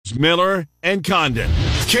It's Miller and Condon.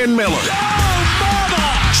 Ken Miller.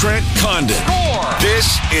 Trent Condon.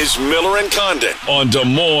 This is Miller and Condon on Des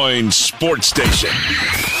Moines Sports Station.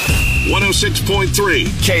 106.3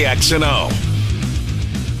 KXNO.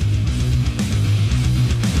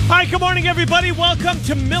 Hi, good morning, everybody. Welcome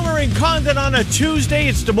to Miller and Condon on a Tuesday.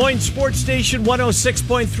 It's Des Moines Sports Station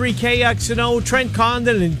 106.3 KXNO. Trent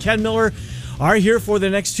Condon and Ken Miller are here for the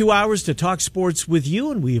next 2 hours to talk sports with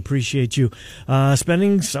you, and we appreciate you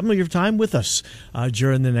spending some of your time with us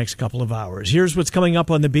during the next couple of hours. Here's what's coming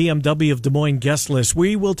up on the BMW of Des Moines guest list.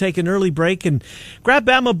 We will take an early break and grab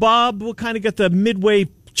Bama Bob. We'll kind of get the midway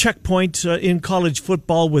checkpoint in college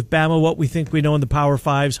football with Bama, what we think we know in the Power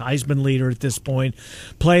Fives, Heisman leader at this point,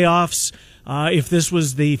 playoffs. If this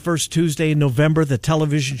was the first Tuesday in November, the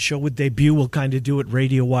television show would debut. We'll kind of do it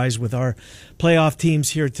radio-wise with our playoff teams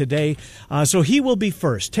here today. So he will be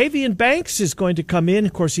first. Tavian Banks is going to come in.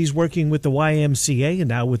 Of course, he's working with the YMCA and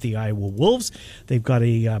now with the Iowa Wolves. They've got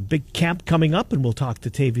a big camp coming up, and we'll talk to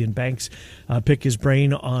Tavian Banks, pick his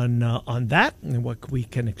brain on that and what we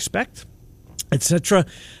can expect, etc.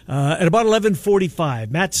 At about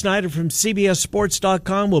 11:45, Matt Snyder from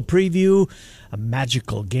CBSSports.com will preview a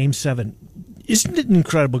magical Game 7. Isn't it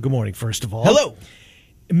incredible? Good morning, first of all. Hello.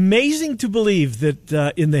 Amazing to believe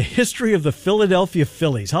that in the history of the Philadelphia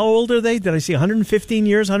Phillies, how old are they? Did I see 115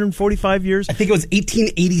 years, 145 years? I think it was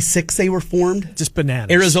 1886 they were formed. Just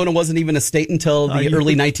bananas. Arizona wasn't even a state until the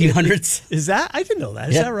early 1900s. Is that? I didn't know that.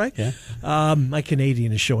 Is that right? Yeah. My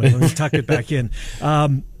Canadian is showing. Let me tuck it back in.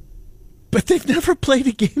 But they've never played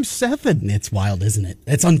a Game 7. It's wild, isn't it?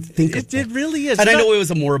 It's unthinkable. It really is. And I know it was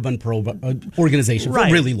a moribund organization for a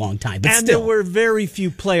really long time. But and still. there were very few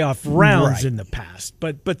playoff rounds in the past.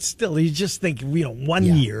 But still, you just think, one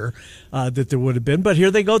year that there would have been. But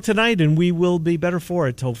here they go tonight, and we will be better for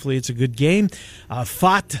it. Hopefully it's a good game.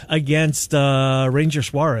 Fought against Ranger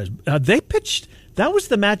Suarez. They pitched. That was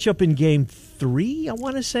the matchup in Game 3, I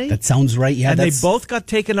want to say. That sounds right, yeah. And they both got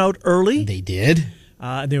taken out early. They did.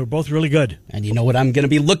 They were both really good. And you know what I'm going to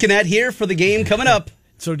be looking at here for the game coming up?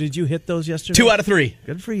 So did you hit those yesterday? 2 out of 3.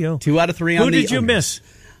 Good for you. 2 out of 3 on the Who did you miss?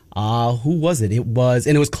 Who was it? It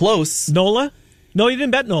was close. Nola? No, you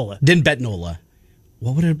didn't bet Nola. Didn't bet Nola.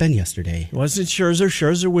 What would it have been yesterday? It wasn't Scherzer.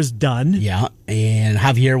 Scherzer was done. Yeah, and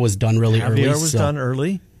Javier was done really early. Javier was done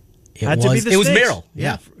early. It was Merrill.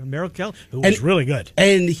 Yeah. Merrill Kell, who was really good.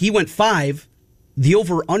 And he went 5. The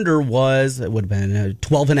over-under would have been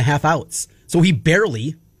 12 and a half outs. So he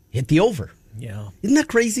barely hit the over. Yeah. Isn't that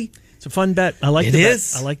crazy? It's a fun bet. I like the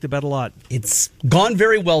bet. I like the bet a lot. It's gone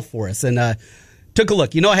very well for us. And took a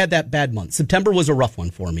look. I had that bad month. September was a rough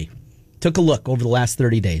one for me. Took a look over the last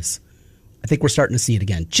 30 days. I think we're starting to see it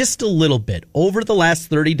again. Just a little bit. Over the last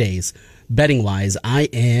 30 days, betting-wise, I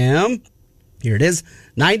am, here it is,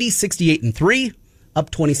 90, 68, and 3,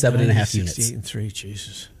 up 27 and a half units. 68 and 3,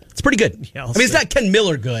 Jesus. It's pretty good. Yeah, it's not Ken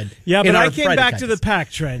Miller good. Yeah, but I came back to the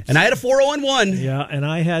pack, Trent. And I had a 4-0-1. Yeah, and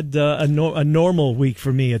I had a normal week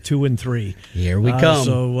for me, a 2-3. Here we come.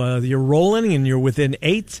 So you're rolling, and you're within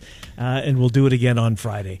 8, and we'll do it again on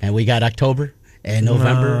Friday. And we got October and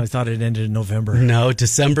November. I thought it ended in November. No,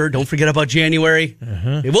 December. Don't forget about January.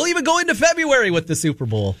 We'll even go into February with the Super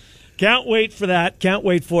Bowl. Can't wait for that. Can't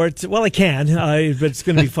wait for it. Well, I can, but it's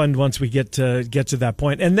going to be fun once we get to that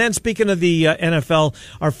point. And then, speaking of the NFL,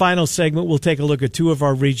 our final segment, we'll take a look at 2 of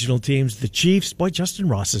our regional teams. The Chiefs. Boy, Justin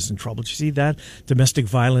Ross is in trouble. Did you see that? Domestic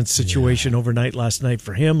violence situation overnight last night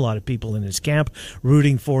for him. A lot of people in his camp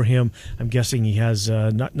rooting for him. I'm guessing he has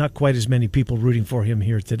not quite as many people rooting for him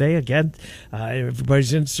here today. Again,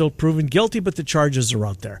 everybody's still proven guilty, but the charges are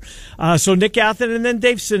out there. So Nick Athen and then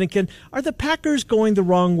Dave Sinekin. Are the Packers going the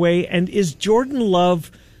wrong way? And is Jordan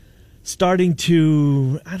Love starting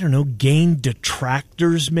to, gain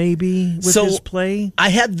detractors maybe with his play? I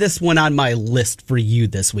had this one on my list for you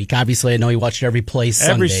this week. Obviously, I know you watched every play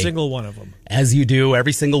Sunday. Every single one of them. As you do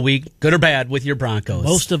every single week, good or bad, with your Broncos.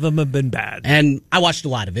 Most of them have been bad. And I watched a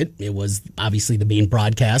lot of it. It was obviously the main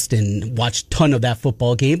broadcast and watched a ton of that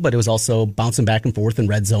football game, but it was also bouncing back and forth in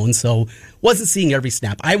red zone, so wasn't seeing every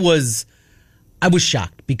snap. I was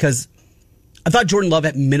shocked because I thought Jordan Love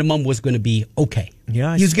at minimum was going to be okay.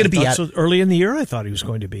 Yeah, he was going to be so early in the year. I thought he was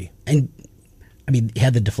going to be, and he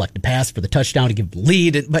had the deflected pass for the touchdown to give the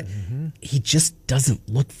lead, but he just doesn't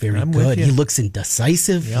look very good. He looks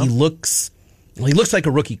indecisive. Yep. He looks like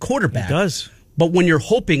a rookie quarterback. He does. But when you're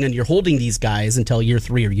hoping and you're holding these guys until year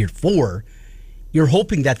 3 or year 4, you're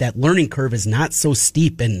hoping that learning curve is not so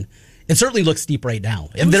steep, and it certainly looks steep right now.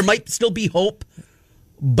 And there might still be hope.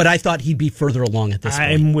 But I thought he'd be further along at this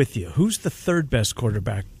point. I'm with you. Who's the 3rd best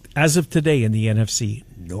quarterback as of today in the NFC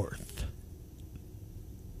North?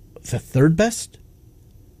 The 3rd best?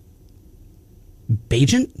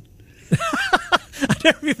 Bagent? I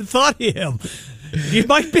never even thought of him. He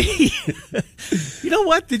might be. You know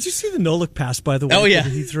what? Did you see the no-look pass, by the way? Oh, yeah.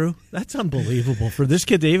 That he threw? That's unbelievable for this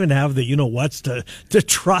kid to even have the you-know-whats to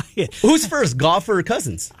try it. Who's first, Goff or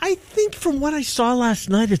Cousins? I think from what I saw last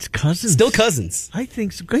night, it's Cousins. Still Cousins. I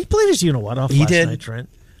think so. He played his you-know-what off last night, Trent.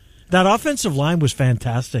 That offensive line was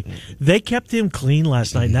fantastic. They kept him clean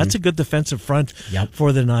last night, and that's a good defensive front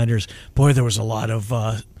for the Niners. Boy, there was a lot of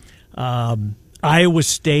Iowa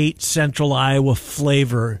State, Central Iowa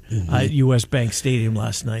flavor at U.S. Bank Stadium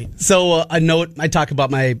last night. So a note, I talk about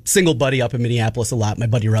my single buddy up in Minneapolis a lot, my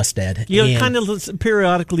buddy Rustad. You kind of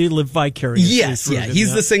periodically live vicariously. Yes, yeah.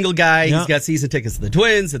 He's the single guy. Yeah. He's got season tickets to the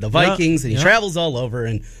Twins and the Vikings, and he travels all over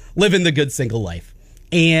and living the good single life.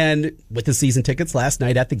 And with the season tickets last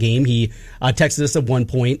night at the game, he texted us at one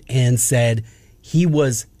point and said he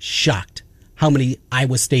was shocked how many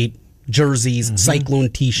Iowa State jerseys, Cyclone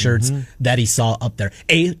T-shirts that he saw up there.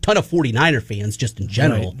 A ton of 49er fans just in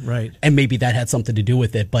general. Right. And maybe that had something to do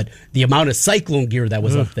with it. But the amount of Cyclone gear that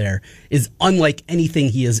was up there is unlike anything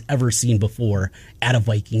he has ever seen before at a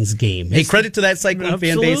Vikings game. Hey, credit to that Cyclone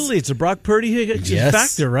fan base. Absolutely. It's a Brock Purdy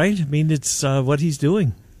factor, right? I mean, it's what he's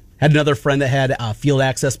doing. Had another friend that had field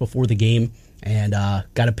access before the game and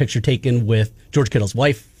got a picture taken with George Kittle's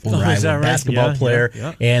wife, former Iowa basketball player,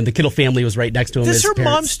 and the Kittle family was right next to him. Does her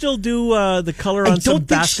mom still do the color on some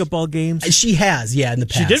basketball games? She has, in the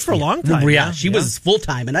past. She did for a long time. Yeah, she was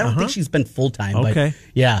full-time, and I don't think she's been full-time. Okay. But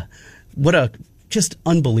yeah, what a just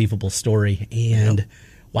unbelievable story. And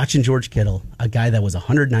watching George Kittle, a guy that was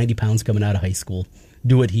 190 pounds coming out of high school,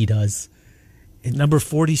 do what he does. Number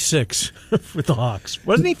 46 with the Hawks.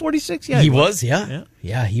 Wasn't he 46? Yeah, he was.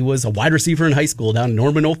 Yeah, he was a wide receiver in high school down in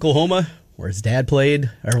Norman, Oklahoma, where his dad played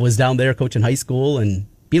or was down there coaching high school and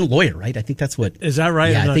being a lawyer, right? I think that's what. Is that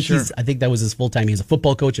right? Yeah, I'm not sure. I think that was his full time. He was a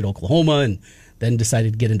football coach at Oklahoma and then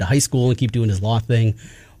decided to get into high school and keep doing his law thing.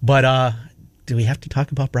 But do we have to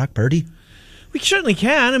talk about Brock Purdy? We certainly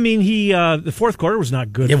can. I mean, the fourth quarter was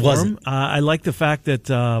not good for him. I like the fact that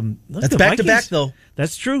that's back to back, though.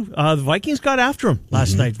 That's true. The Vikings got after him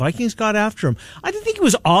last night. Vikings got after him. I didn't think it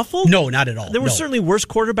was awful. No, not at all. There was certainly worse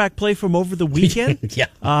quarterback play from over the weekend.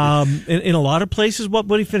 In a lot of places. What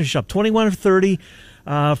did he finish up? 21 of 30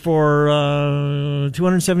 for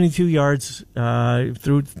 272 yards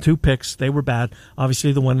through 2 picks. They were bad.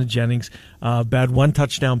 Obviously, the one to Jennings. Bad 1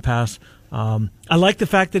 touchdown pass. I like the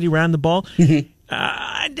fact that he ran the ball.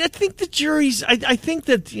 I think the jury's. I think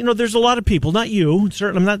that there's a lot of people, not you,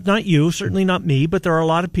 certainly not you, certainly not me, but there are a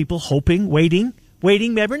lot of people hoping, waiting,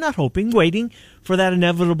 maybe not hoping, waiting for that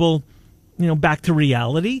inevitable, back to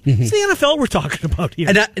reality. It's the NFL we're talking about here,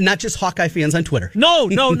 and not just Hawkeye fans on Twitter. No.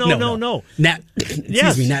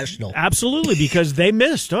 Excuse me, national. Absolutely, because they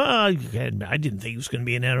missed. I didn't think he was going to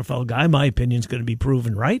be an NFL guy. My opinion's going to be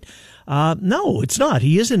proven right. No, it's not.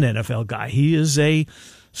 He is an NFL guy. He is a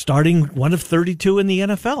starting one of 32 in the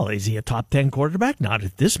NFL. Is he a top 10 quarterback? Not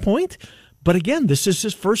at this point. But again, this is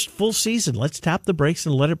his first full season. Let's tap the brakes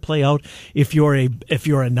and let it play out. If you're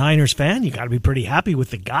a Niners fan, you got to be pretty happy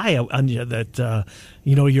with the guy that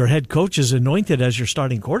your head coach is anointed as your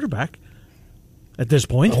starting quarterback at this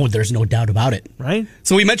point. Oh, there's no doubt about it. Right?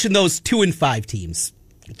 So we mentioned those 2-5 teams.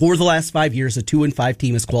 For the last 5 years, a 2-5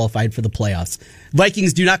 team has qualified for the playoffs.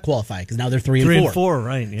 Vikings do not qualify because now they're 3-4. 3-4,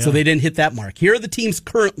 right? Yeah. So they didn't hit that mark. Here are the teams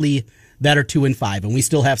currently that are 2-5, and we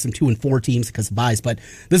still have some 2-4 teams because of buys. But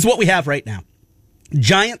this is what we have right now: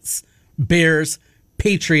 Giants, Bears,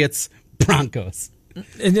 Patriots, Broncos.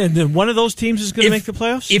 And then one of those teams is going to make the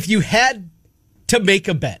playoffs. If you had to make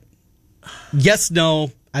a bet, yes,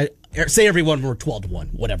 no, say everyone were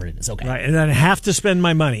 12-1, whatever it is. Okay, right, and then I have to spend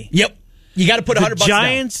my money. Yep. You got to put $100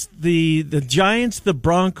 Giants, down. The Giants, the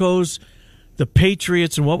Broncos, the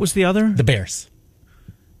Patriots, and what was the other? The Bears.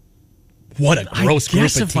 What a gross group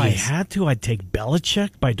of teams. If I had to, I'd take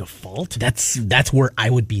Belichick by default. That's where I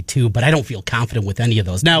would be too, but I don't feel confident with any of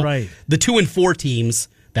those. Now, the 2-4 teams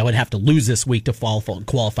that would have to lose this week to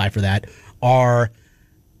qualify for that are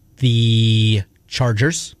the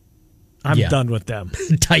Chargers. I'm done with them.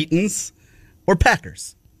 Titans or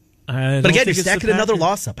Packers. But again, you're stacking another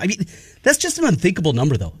loss up. I mean, that's just an unthinkable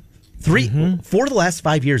number, though. 4 of the last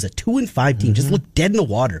 5 years, a 2-5 team just looked dead in the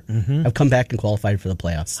water. Have come back and qualified for the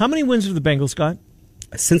playoffs. How many wins have the Bengals got?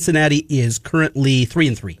 Cincinnati is currently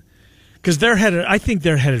 3-3. Because they're headed. I think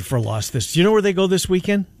they're headed for a loss. Do you know where they go this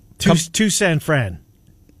weekend? To San Fran.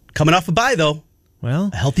 Coming off a bye, though.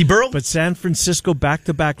 Well, a healthy Burrow. But San Francisco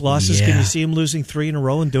back-to-back losses. Yeah. Can you see them losing 3 in a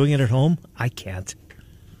row and doing it at home? I can't.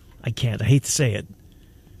 I hate to say it.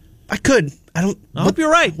 I could. I hope you're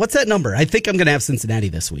right. What's that number? I think I'm going to have Cincinnati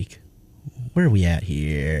this week. Where are we at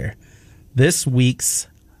here? this week's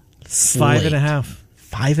slate. 5.5.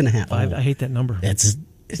 5.5. I hate that number.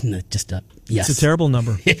 Isn't it just a yes? It's a terrible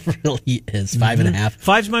number. It really is. 5.5.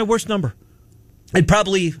 5's my worst number. I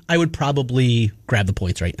would probably grab the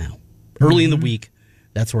points right now. Early in the week,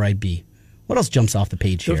 that's where I'd be. What else jumps off the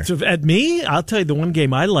page here? So at me, I'll tell you the one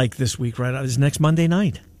game I like this week right out is next Monday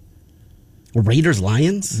night.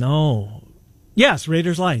 Raiders-Lions? No. Yes,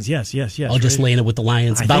 Raiders-Lions. Yes. I'll just laying it with the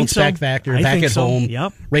Lions. Bounce back factor, back at home.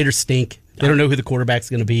 Yep. Raiders stink. They don't know who the quarterback's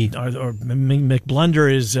going to be. Or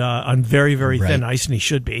McBlunder is on very, very thin Right. ice, and he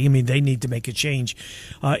should be. I mean, they need to make a change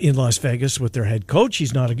in Las Vegas with their head coach.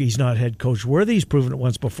 He's not head coach worthy. He's proven it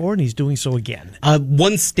once before, and he's doing so again.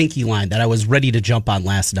 One stinky line that I was ready to jump on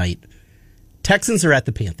last night. Texans are at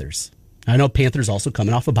the Panthers. I know Panthers also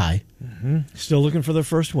coming off a bye. Still looking for their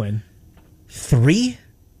first win. 3?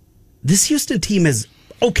 This Houston team is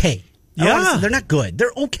okay. Yeah. They're not good.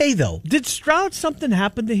 They're okay, though. Did Stroud something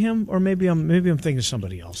happen to him, or maybe I'm thinking of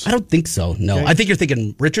somebody else? I don't think so, no. Okay. I think you're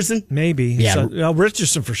thinking Richardson? Maybe. Yeah. So,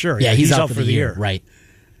 Richardson for sure. Yeah, he's out for the year. Right.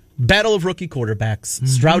 Battle of rookie quarterbacks.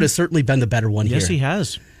 Stroud has certainly been the better one here. Yes, he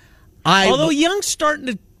has. Although Young's starting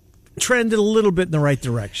to trend a little bit in the right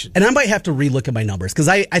direction. And I might have to relook at my numbers because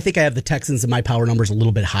I think I have the Texans and my power numbers a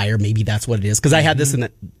little bit higher. Maybe that's what it is because I had this and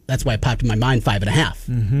that's why it popped in my mind 5.5.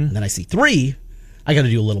 And then I see 3. I got to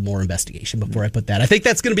do a little more investigation before I put that. I think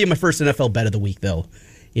that's going to be my first NFL bet of the week, though.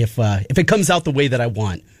 If it comes out the way that I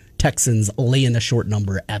want, Texans laying a short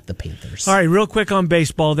number at the Panthers. All right, real quick on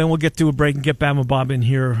baseball, then we'll get to a break and get Bama Bob in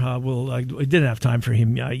here. I didn't have time for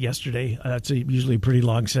him yesterday. That's usually a pretty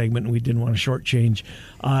long segment, and we didn't want to shortchange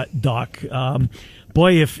Doc.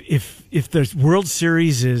 Boy, if the World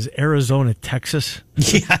Series is Arizona, Texas.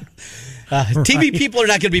 Yeah. TV people are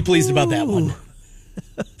not going to be pleased about that one.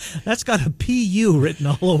 That's got a PU written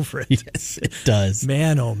all over it. Yes, it does.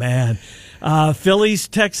 Man, oh man. Phillies,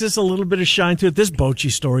 Texas, a little bit of shine to it. This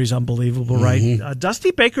Bochy story is unbelievable, right?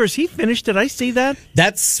 Dusty Baker, is he finished? Did I see that?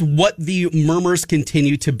 That's what the murmurs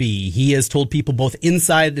continue to be. He has told people both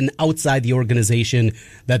inside and outside the organization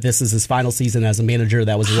that this is his final season as a manager.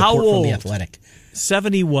 That was a report from The Athletic.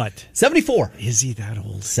 70 what? 74. Is he that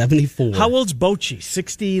old? 74. How old's Bochy?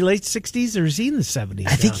 60, late 60s, or is he in the 70s?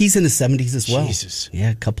 I think he's in his 70s as well. Jesus.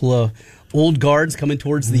 Yeah, a couple of old guards coming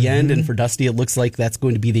towards the end, and for Dusty, it looks like that's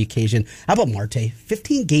going to be the occasion. How about Marte?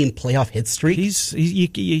 15-game playoff hit streak.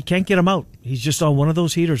 You can't get him out. He's just on one of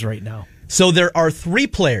those heaters right now. So there are 3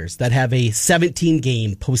 players that have a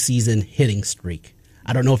 17-game postseason hitting streak.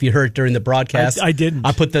 I don't know if you heard it during the broadcast. I didn't.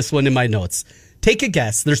 I put this one in my notes. Take a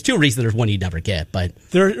guess. There's 2 reasons. There's one you'd never get, but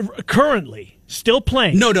They're currently still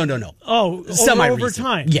playing. No. Oh, over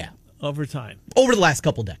time. Yeah. Over time. Over the last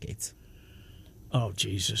couple decades. Oh,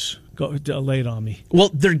 Jesus. Go lay it on me. Well,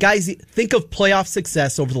 they're guys, think of playoff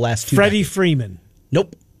success over the last 2 Freddie decades. Freeman.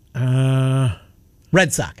 Nope.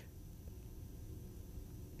 Red Sox.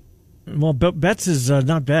 Well, Betts is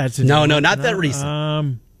not Betts. No, not that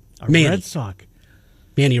recent. Red Sox.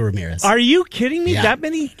 Manny Ramirez. Are you kidding me? Yeah. That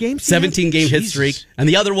many games? 17-game hit streak. And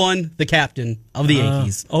the other one, the captain of the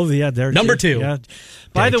Yankees. Derek Number Jeter. 2. Yeah.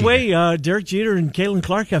 By the Jeter. way, Derek Jeter and Caitlin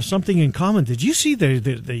Clark have something in common. Did you see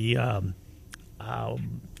the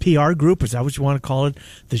PR group, is that what you want to call it,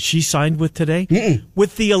 that she signed with today? Mm-mm.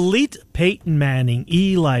 With the elite Peyton Manning,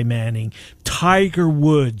 Eli Manning, Tiger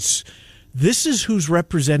Woods. This is who's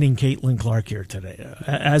representing Caitlin Clark here today,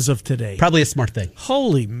 as of today. Probably a smart thing.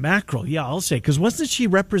 Holy mackerel. Yeah, I'll say. Because wasn't she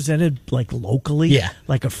represented, like, locally? Yeah.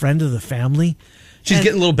 Like a friend of the family? She's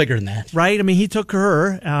getting a little bigger than that. Right? I mean, he took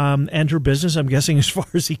her and her business, I'm guessing, as far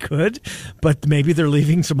as he could. But maybe they're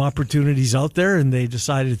leaving some opportunities out there, and they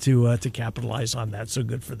decided to capitalize on that. So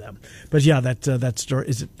good for them. But, yeah, that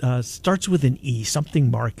story starts with an E, something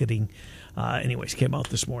marketing. Anyways, came out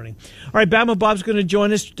this morning. All right, Bama Bob's going to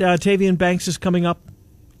join us. Tavian Banks is coming up.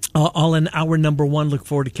 All in hour number 1. Look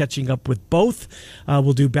forward to catching up with both.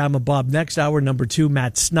 We'll do Bama Bob next. Hour number 2,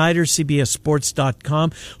 Matt Snyder,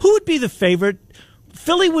 CBSSports.com. Who would be the favorite?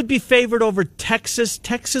 Philly would be favored over Texas.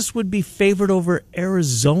 Texas would be favored over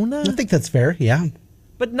Arizona. I think that's fair, yeah.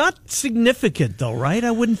 But not significant, though, right?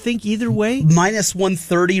 I wouldn't think either way. Minus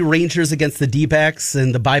 130 Rangers against the D-backs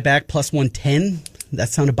and the buyback plus 110. That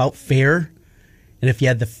sound about fair. And if you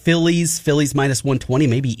had the Phillies minus 120,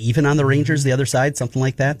 maybe even on the Rangers, the other side, something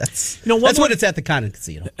like that. That's what it's at the Condon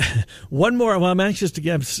Casino. One more. Well, I'm anxious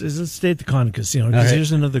to stay at the Condon Casino because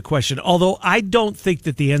here's another question. Although I don't think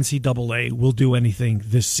that the NCAA will do anything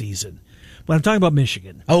this season. But I'm talking about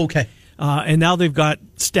Michigan. Oh, okay. And now they've got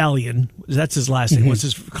Stallion. That's his last name. What's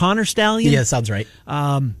his Connor Stallion? Yeah, sounds right.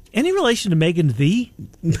 Any relation to Megan Thee?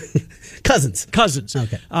 Cousins. Cousins.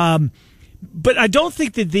 Okay. But I don't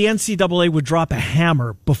think that the NCAA would drop a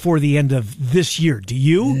hammer before the end of this year. Do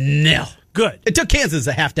you? No. Good. It took Kansas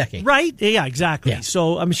a half decade. Right? Yeah, exactly. Yeah.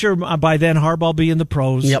 So I'm sure by then Harbaugh will be in the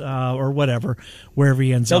pros or whatever, wherever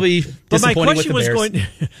he ends up. They'll be disappointing with the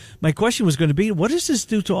Bears. My question was going to be, what does this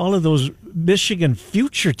do to all of those Michigan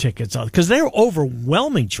future tickets? Because they're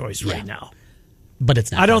overwhelming choice right now. But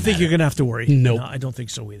it's not. I don't think you're going to have to worry. Nope. No, I don't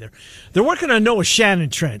think so either. They're working on Noah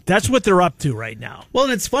Shannon Trent. That's what they're up to right now. Well,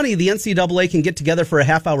 and it's funny. The NCAA can get together for a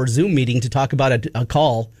half-hour Zoom meeting to talk about a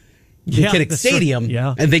call in Kinnick Stadium,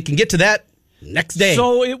 and they can get to that next day.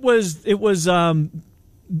 So it was the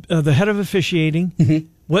head of officiating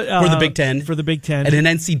for the Big Ten. For the Big Ten. And an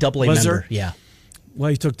NCAA member. There? Yeah. Well,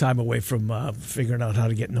 he took time away from figuring out how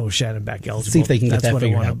to get Noah Shannon back eligible. See if they can get That's that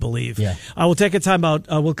figured what I want out. to believe. Yeah. We'll take a time out.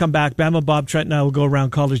 We'll come back. Bama, Bob, Trent, and I will go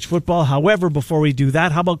around college football. However, before we do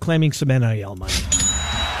that, how about claiming some NIL money?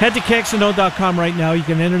 Head to KXNO.com right now. You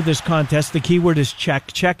can enter this contest. The keyword is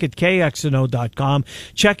check. Check at KXNO.com.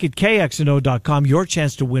 Check at KXNO.com. Your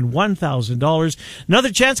chance to win $1,000.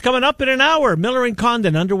 Another chance coming up in an hour. Miller and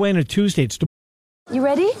Condon underway on a Tuesday. You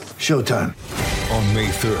ready? Showtime. On May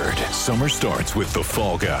 3rd, summer starts with The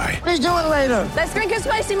Fall Guy. Let's do it later. Let's drink a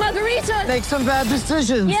spicy margarita. Make some bad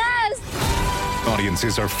decisions. Yes.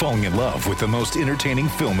 Audiences are falling in love with the most entertaining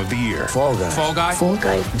film of the year. Fall Guy. Fall Guy. Fall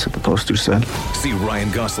Guy. That's what the poster said. See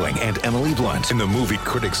Ryan Gosling and Emily Blunt in the movie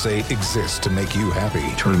critics say exists to make you happy.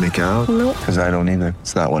 Trying to make it out? Nope. Because I don't either.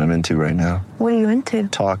 It's not what I'm into right now. What are you into?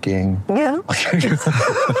 Talking. Yeah.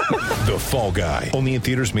 The Fall Guy. Only in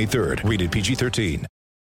theaters May 3rd. Rated PG-13.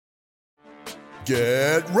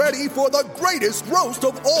 Get ready for the greatest roast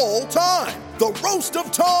of all time. The Roast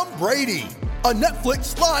of Tom Brady. A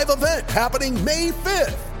Netflix live event happening May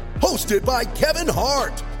 5th. Hosted by Kevin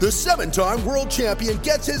Hart. The 7-time world champion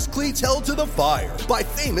gets his cleats held to the fire by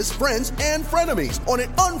famous friends and frenemies on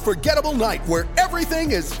an unforgettable night where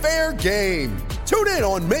everything is fair game. Tune in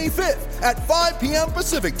on May 5th at 5 p.m.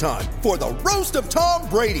 Pacific time for the Roast of Tom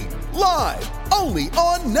Brady. Live only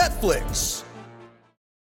on Netflix.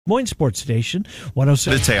 Des Moines Sports Station,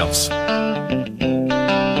 106. Details. All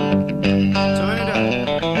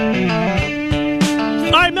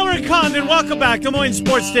right, Miller and Condon, welcome back. Des Moines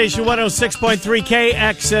Sports Station, 106.3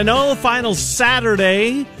 KXNO. Final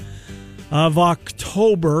Saturday of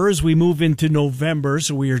October as we move into November.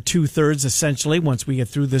 So we are 2/3 essentially once we get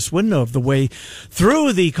through this window of the way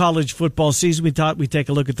through the college football season. We thought we'd take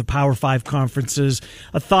a look at the Power 5 conferences,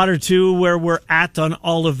 a thought or two where we're at on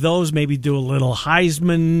all of those, maybe do a little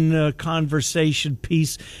Heisman conversation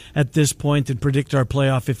piece at this point and predict our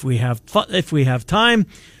playoff if we have time.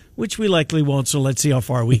 Which we likely won't, so let's see how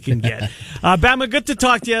far we can get. Bama, good to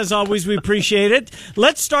talk to you as always. We appreciate it.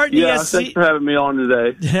 Let's start in the SEC. Thanks for having me on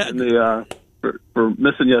today. And for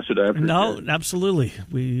missing yesterday. I appreciate it. Absolutely.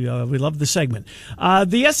 We love the segment.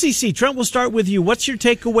 The SEC, Trent, we'll start with you. What's your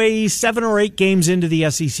takeaway 7 or 8 games into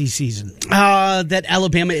the SEC season? That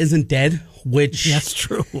Alabama isn't dead, which... That's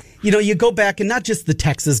true. You go back, and not just the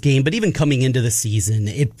Texas game, but even coming into the season,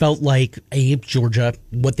 it felt like Georgia,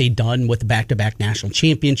 what they'd done with the back-to-back national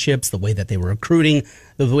championships, the way that they were recruiting,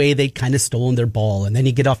 the way they'd kind of stolen their ball, and then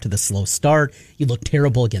you get off to the slow start. You look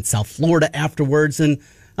terrible against South Florida afterwards, and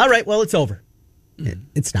all right, well, it's over.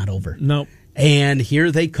 It's not over. No. And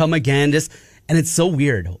here they come again. And it's so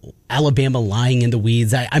weird. Alabama lying in the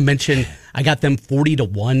weeds. I mentioned I got them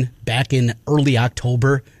 40-1 back in early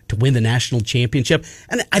October to win the national championship.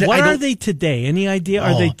 And what are they today? Any idea?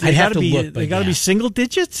 Are they? I'd have to look. They got to be single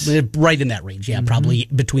digits. Right in that range. Yeah, probably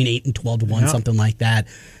between 8 and 12-1, something like that.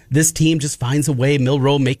 This team just finds a way.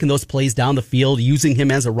 Milroe making those plays down the field, using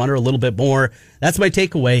him as a runner a little bit more. That's my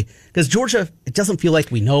takeaway. Because Georgia, it doesn't feel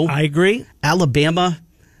like we know. I agree. Alabama,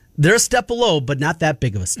 they're a step below, but not that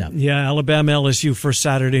big of a step. Yeah, Alabama, LSU, first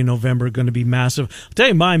Saturday in November, going to be massive. I'll tell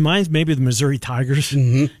you, mine's maybe the Missouri Tigers.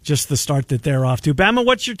 Just the start that they're off to. Bama,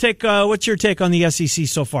 what's your take on the SEC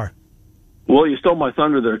so far? Well, you stole my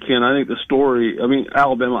thunder there, Ken. I think the story,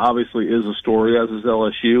 Alabama obviously is a story, as is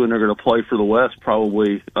LSU, and they're going to play for the West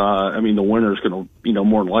probably. The winner is going to,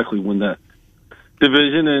 more than likely win that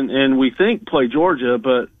division, and we think play Georgia,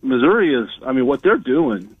 but Missouri is, what they're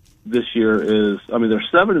doing this year is, they're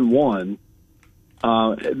 7-1.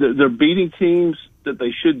 They're beating teams that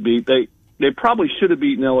they should beat. They probably should have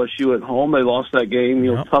beaten LSU at home. They lost that game,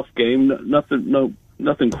 tough game.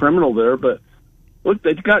 Nothing criminal there, but look,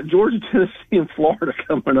 they've got Georgia, Tennessee, and Florida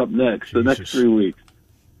coming up next, the next 3 weeks.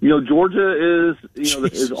 Georgia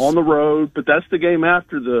is on the road, but that's the game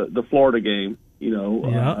after the Florida game.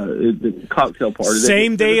 The cocktail party.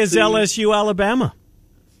 Same day as LSU, Alabama.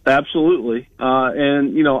 Absolutely.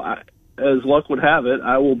 as luck would have it,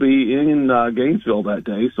 I will be in Gainesville that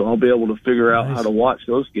day, so I'll be able to figure out how to watch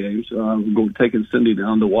those games. I'm taking Cindy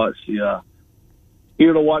down to watch to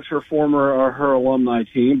watch her former or her alumni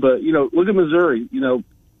team. But look at Missouri.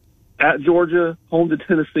 At Georgia, home to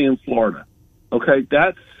Tennessee and Florida. Okay,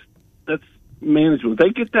 that's manageable. If they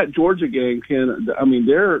get that Georgia game, they're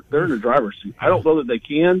in the driver's seat. I don't know that they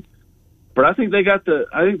can, but I think they got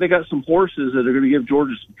some horses that are going to give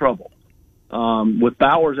Georgia some trouble. With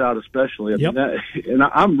Bowers out, especially.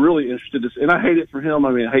 I'm really interested. And I hate it for him.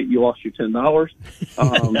 I hate you lost your $10.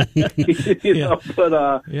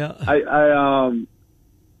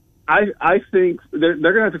 I think they're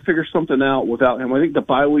going to have to figure something out without him. I think the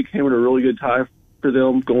bye week came at a really good time for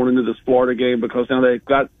them going into this Florida game because now they've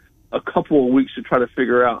got a couple of weeks to try to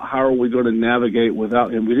figure out how are we going to navigate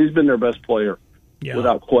without him. He's been their best player,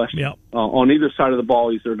 without question. On either side of the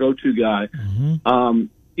ball, he's their go-to guy. Mm-hmm.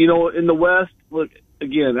 In the West, look,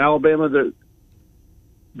 again, Alabama,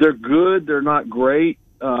 they're good. They're not great.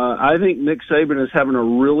 I think Nick Saban is having a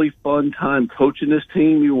really fun time coaching this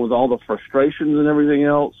team, even with all the frustrations and everything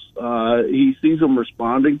else. He sees them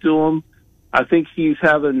responding to them. I think he's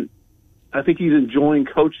enjoying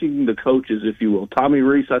coaching the coaches, if you will. Tommy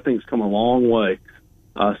Rees, I think, has come a long way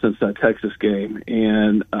since that Texas game.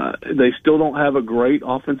 And they still don't have a great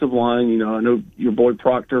offensive line. I know your boy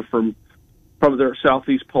Proctor from their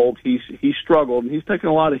Southeast Polk, he struggled, and he's taken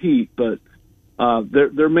a lot of heat, but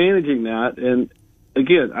they're managing that. And,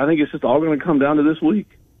 again, I think it's just all going to come down to this week.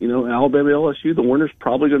 Alabama, LSU, the winner's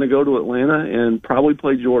probably going to go to Atlanta and probably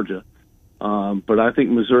play Georgia. But I think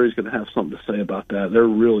Missouri's going to have something to say about that. They're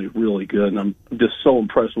really, really good, and I'm just so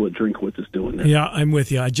impressed with what Drinkwitz is doing there. Yeah, I'm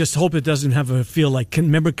with you. I just hope it doesn't have a feel like,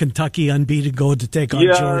 remember Kentucky unbeaten go to take on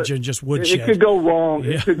Georgia and just woodshed. It could go wrong.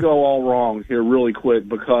 Yeah. It could go all wrong here really quick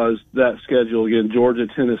because that schedule, again, Georgia,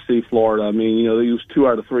 Tennessee, Florida, they use 2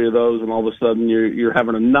 out of 3 of those, and all of a sudden you're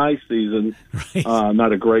having a nice season, right.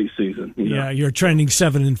 Not a great season. Yeah, you're trending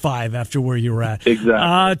 7-5 after where you were at.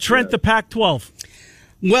 Exactly. Trent, the Pac-12.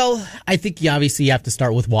 Well, I think you obviously have to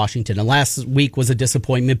start with Washington. And last week was a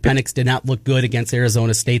disappointment. Penix did not look good against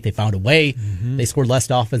Arizona State. They found a way. Mm-hmm. They scored less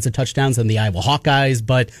offensive touchdowns than the Iowa Hawkeyes,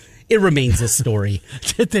 but it remains a story.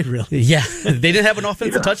 Did they really? Yeah, they didn't have an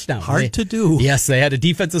offensive touchdown. Hard to do. Yes, they had a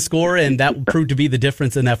defensive score, and that proved to be the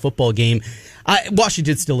difference in that football game.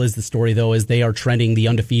 Washington still is the story, though, as they are trending the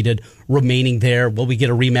undefeated, remaining there. Will we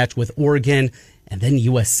get a rematch with Oregon? And then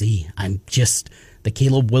USC. The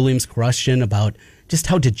Caleb Williams question about just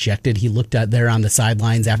how dejected he looked at there on the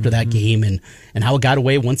sidelines after that game and how it got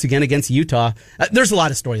away once again against Utah. There's a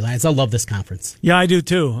lot of storylines. I love this conference. Yeah, I do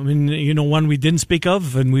too. One we didn't speak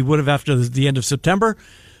of, and we would have after the end of September.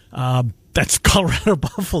 That's Colorado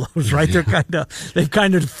Buffaloes, right? They've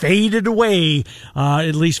kind of faded away,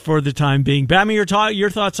 at least for the time being. Bama, your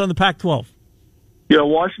thoughts on the Pac-12? Yeah,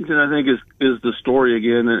 Washington, I think, is the story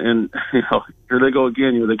again, and here they go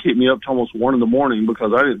again. They keep me up to almost 1 a.m.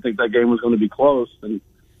 because I didn't think that game was going to be close, and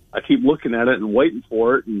I keep looking at it and waiting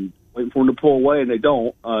for it and waiting for them to pull away, and they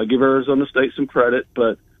don't. Give Arizona State some credit,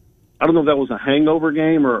 but I don't know if that was a hangover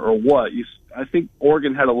game or what. I think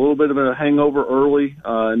Oregon had a little bit of a hangover early,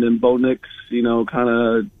 and then Bo Nix, kind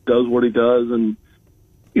of does what he does, and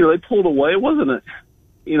they pulled away. It wasn't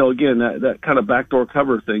again that kind of backdoor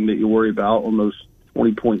cover thing that you worry about on those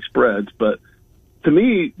 20-point spreads. But to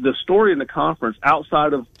me, the story in the conference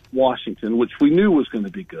outside of Washington, which we knew was going to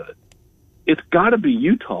be good, it's got to be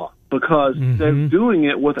Utah because they're doing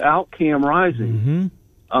it without Cam Rising.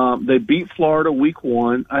 Mm-hmm. They beat Florida week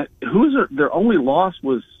 1. Their only loss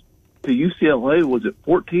was to UCLA. Was it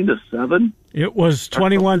 14-7? It was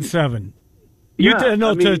 21-7.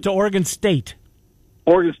 To Oregon State.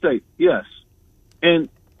 Oregon State, yes. And,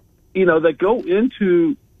 they go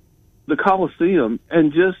into the Coliseum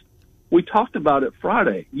and we talked about it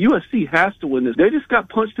Friday. USC has to win this. They just got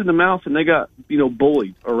punched in the mouth and they got,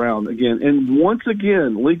 bullied around again. And once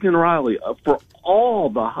again, Lincoln Riley, for all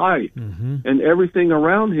the hype and everything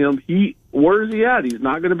around him, where is he at? He's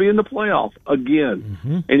not going to be in the playoff again.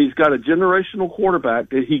 And he's got a generational quarterback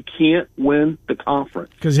that he can't win the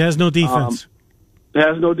conference. Because he has no defense.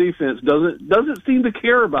 Has no defense. Doesn't seem to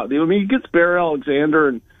care about them. He gets Bear Alexander,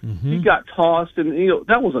 and he got tossed, and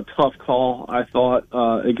that was a tough call. I thought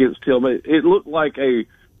against him. It looked like a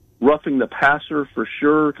roughing the passer for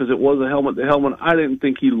sure because it was a helmet to helmet. I didn't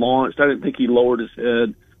think he launched. I didn't think he lowered his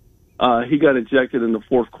head. He got ejected in the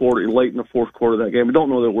fourth quarter, late in the fourth quarter of that game. I don't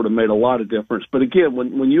know that it would have made a lot of difference. But again,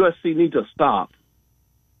 when USC needs to stop,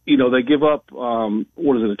 they give up a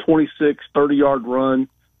 26, 30-yard run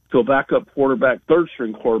to a backup quarterback,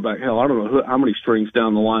 third-string quarterback. Hell, I don't know how many strings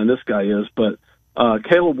down the line this guy is, but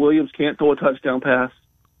Caleb Williams can't throw a touchdown pass.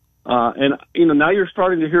 And now you're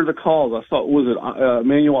starting to hear the calls. I thought, was it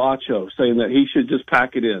Emmanuel Acho saying that he should just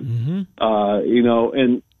pack it in?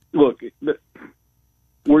 And look,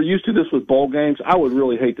 we're used to this with bowl games. I would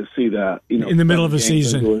really hate to see that. In the middle of a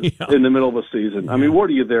season. In the middle of a season. I mean, what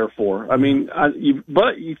are you there for? I mean,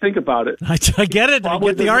 but you think about it. I get it. I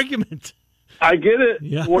get the argument. I get it.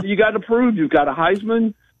 Yeah. What do you got to prove? You've got a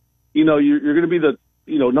Heisman. You're going to be the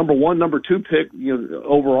number 1, number 2 pick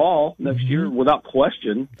overall next year without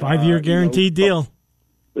question. 5-year guaranteed deal.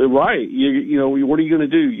 Right. What are you going to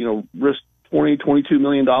do? Risk $22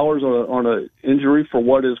 million on an injury for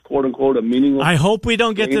what is quote unquote a meaningless. I hope we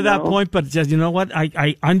don't get to that point, but you know what?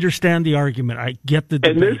 I understand the argument. I get the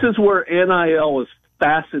debate. And this is where NIL is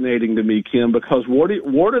fascinating to me, Kim, because what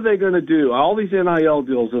are they going to do? All these NIL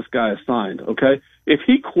deals this guy has signed, okay? If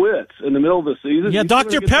he quits in the middle of the season... Yeah,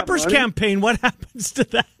 Dr. Pepper's campaign, what happens to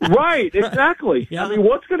that? Right, exactly. Yeah. I mean,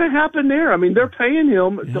 what's going to happen there? I mean, they're paying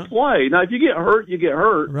him to play. Now, if you get hurt, you get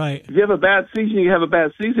hurt. Right. If you have a bad season, you have a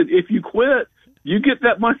bad season. If you quit, you get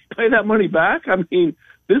that money, pay that money back. I mean...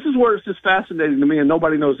 This is where it's just fascinating to me, and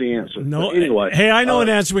nobody knows the answer. No, but anyway. Hey, I know an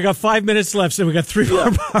answer. We got 5 minutes left, so we got 3 more.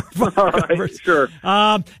 All right, sure.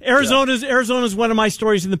 Arizona's one of my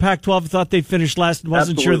stories in the Pac-12. I thought they'd finish last.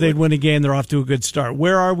 Wasn't sure they'd win a game. They're off to a good start.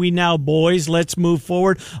 Where are we now, boys? Let's move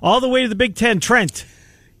forward all the way to the Big Ten. Trent.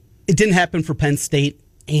 It didn't happen for Penn State.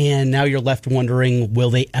 And now you're left wondering,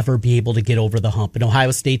 will they ever be able to get over the hump? An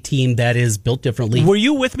Ohio State team that is built differently. Were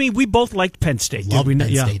you with me? We both liked Penn State. Love Penn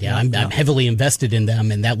State. Yeah. I'm heavily invested in them,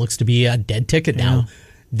 and that looks to be a dead ticket now.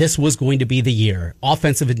 This was going to be the year.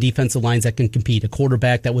 Offensive and defensive lines that can compete. A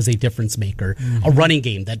quarterback that was a difference maker. A running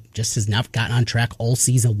game that just has not gotten on track all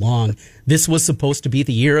season long. This was supposed to be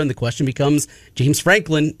the year, and the question becomes, James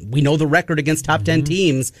Franklin, we know the record against top 10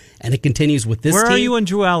 teams, and it continues with this team. Where are you on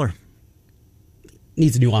Drew Aller?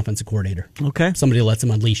 Needs a new offensive coordinator. Okay. Somebody lets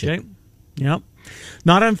him unleash it. Yep.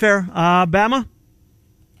 Not unfair. Bama?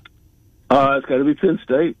 It's got to be Penn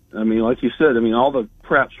State. I mean, like you said, all the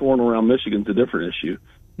crap swirling around Michigan's a different issue.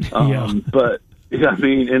 But, I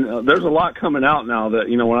mean, and there's a lot coming out now that,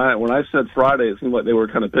 when I said Friday, it seemed like they were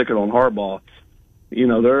kind of picking on Harbaugh.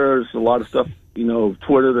 There's a lot of stuff,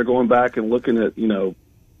 Twitter, they're going back and looking at,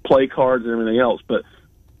 play cards and everything else. But,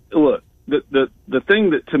 look, the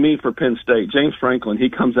thing that to me for Penn State, James Franklin, he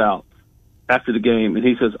comes out after the game and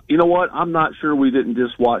he says, you know what, I'm not sure we didn't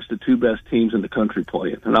just watch the 2 best teams in the country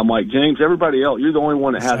playing. And I'm like, James, everybody else, you're the only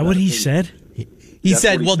one that has that. What he said? He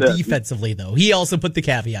said, defensively, though. He also put the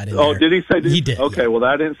caveat in there. Oh, did he say? He did. Okay, well,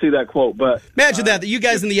 I didn't see that quote. But imagine that you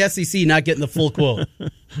guys in the SEC not getting the full quote.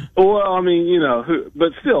 Well, I mean,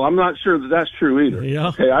 but still, I'm not sure that that's true either. Yeah.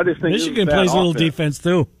 Okay, I just think Michigan plays a little defense,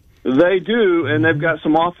 too. They do, and they've got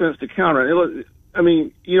some offense to counter it. I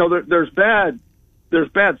mean, there's bad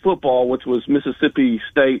football, which was Mississippi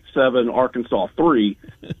State 7, Arkansas 3,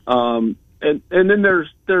 and then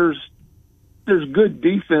there's good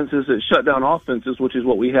defenses that shut down offenses, which is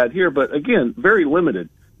what we had here. But again, very limited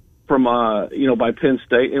from by Penn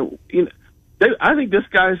State. And I think this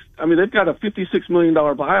guy's. I mean, they've got a $56 million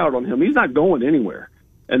buyout on him. He's not going anywhere,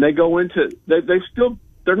 and they go into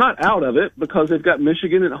they're not out of it because they've got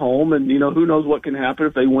Michigan at home, and who knows what can happen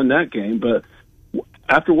if they win that game. But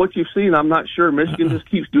after what you've seen, I'm not sure. Michigan just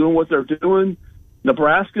keeps doing what they're doing.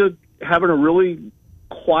 Nebraska having a really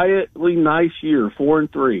quietly nice year,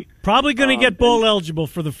 4-3. Probably going to get bowl eligible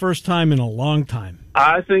for the first time in a long time.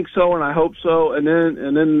 I think so, and I hope so. And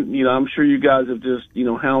then I'm sure you guys have just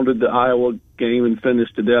hounded the Iowa game and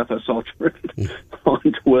finished to death. I saw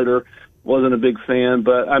on Twitter. Wasn't a big fan,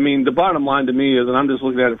 but I mean, the bottom line to me is, and I'm just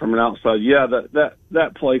looking at it from an outside. Yeah,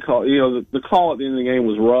 that play call, the call at the end of the game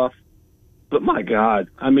was rough, but my God,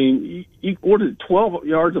 I mean, you ordered 12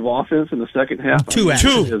 yards of offense in the second half. Two.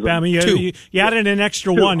 You added an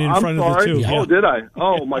extra 1 in front of the 2. Yeah. Oh, did I?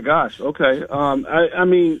 Oh my gosh. Okay. I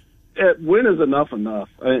mean, win is enough,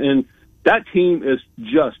 and that team is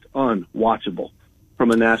just unwatchable. From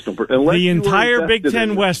a national perspective. The entire Big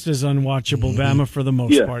Ten West is unwatchable, Bama, for the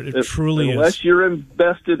most part. It truly is. Unless you're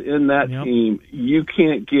invested in that team, you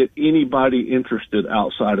can't get anybody interested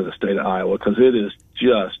outside of the state of Iowa because it is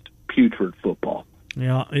just putrid football.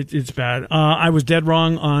 Yeah, it's bad. I was dead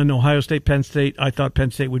wrong on Ohio State, Penn State. I thought Penn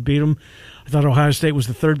State would beat them. I thought Ohio State was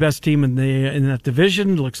the 3rd best team in that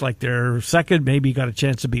division. Looks like they're 2nd. Maybe got a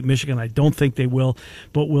chance to beat Michigan. I don't think they will,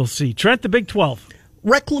 but we'll see. Trent, the Big 12.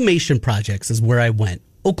 Reclamation projects is where I went.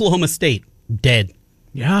 Oklahoma State, dead.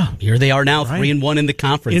 Yeah. Here they are now, 3-1 in the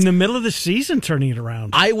conference. In the middle of the season, turning it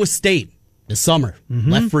around. Iowa State, this summer,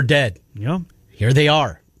 left for dead. Yeah. Here they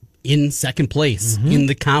are. in second place in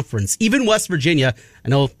the conference. Even West Virginia, I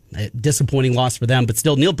know, a disappointing loss for them, but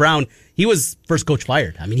still, Neil Brown, he was first coach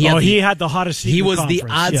fired. I mean, he had the hottest seat. He in the was the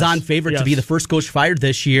conference. odds-on favorite to be the first coach fired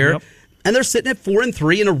this year. Yep. And they're sitting at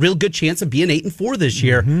 4-3 and a real good chance of being 8-4 this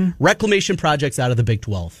year. Reclamation projects out of the Big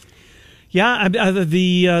 12. Yeah,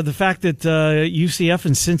 the fact that UCF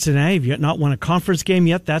and Cincinnati have not won a conference game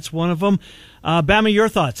yet, that's one of them. Bama, your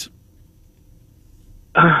thoughts?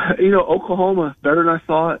 Oklahoma, better than I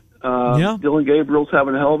thought. Dylan Gabriel's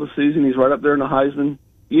having a hell of a season. He's right up there in the Heisman.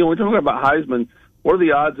 We're talking about Heisman. What are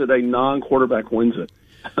the odds that a non-quarterback wins it?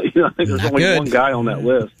 I think there's only one guy on that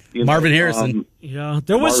list. Marvin Harrison.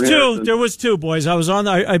 There was two. Harrison. There was two, boys. I was on.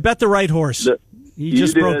 I bet the right horse. He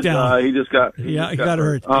just broke down. He got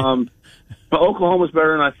hurt. But Oklahoma's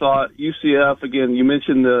better than I thought. UCF, again, you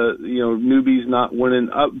mentioned the newbies not winning.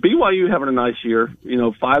 BYU having a nice year.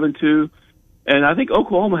 5-2. And I think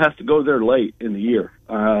Oklahoma has to go there late in the year.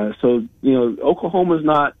 Oklahoma's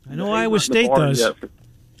not. I know Iowa State does.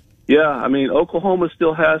 Oklahoma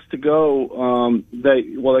still has to go. They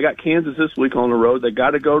got Kansas this week on the road. They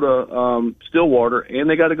got to go to Stillwater, and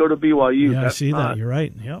they got to go to BYU. Yeah, I see that. You're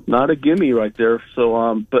right. Yep. Not a gimme right there.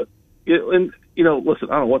 So, listen,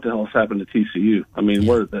 I don't know what the hell has happened to TCU. I mean,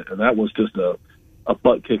 that was just a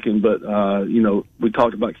butt kicking. But we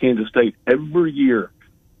talked about Kansas State. Every year,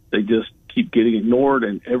 they just keep getting ignored,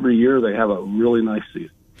 and every year they have a really nice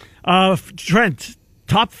season. Trent,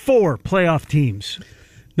 top 4 playoff teams.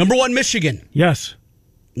 Number 1, Michigan. Yes.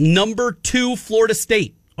 Number 2, Florida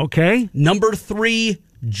State. Okay. Number 3,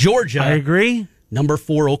 Georgia. I agree. Number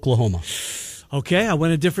 4, Oklahoma. Okay, I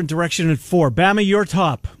went a different direction at 4. Bama, your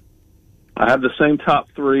top. I have the same top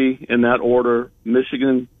 3 in that order: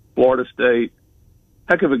 Michigan, Florida State.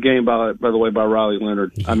 Heck of a game, by the way, by Riley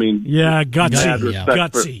Leonard. I mean,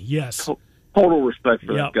 gutsy, yes. Total respect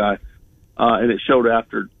for that guy. And it showed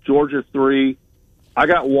after. Georgia 3. I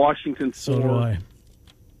got Washington 4. So do I.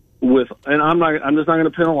 And I'm just not going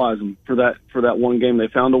to penalize them for that one game. They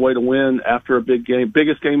found a way to win after a big game,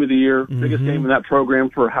 biggest game of the year, biggest game in that program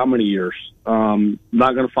for how many years? I'm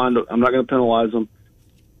not going to penalize them.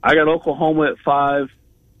 I got Oklahoma at 5,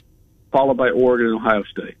 followed by Oregon and Ohio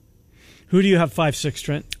State. Who do you have 5, 6,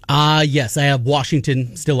 Trent? Yes, I have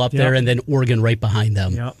Washington still up there, and then Oregon right behind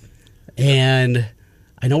them. Yep. And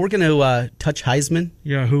I know we're going to touch Heisman.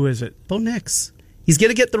 Yeah, who is it? Bo Nix. He's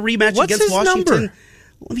going to get the rematch against Washington. Number?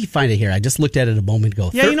 Let me find it here. I just looked at it a moment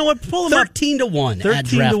ago. Yeah, you know what? Pull him 13-1 at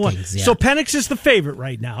DraftKings. Yeah. So Penix is the favorite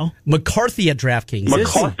right now. McCarthy at DraftKings.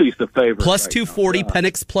 McCarthy's the favorite. Plus 240.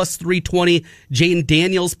 Penix plus 320. Jane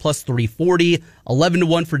Daniels plus 340.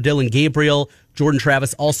 11-1 for Dylan Gabriel. Jordan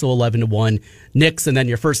Travis also 11-1. Nix, and then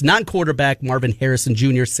your first non-quarterback, Marvin Harrison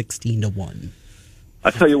Jr., 16-1. I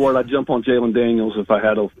tell you what, I'd jump on Jalen Daniels if I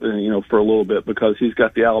had, for a little bit, because he's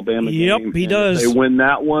got the Alabama game. Yep, he does. They win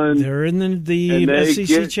that one. They're in the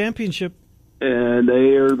SEC championship. And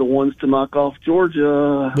they are the ones to knock off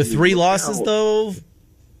Georgia. With 3 losses, though?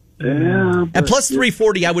 Yeah. At plus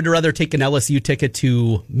 340, I would rather take an LSU ticket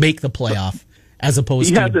to make the playoff as opposed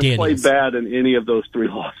to Daniels. He hasn't played bad in any of those 3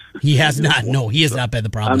 losses. He has not. No, he has not been the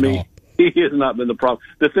problem at all. He has not been the problem.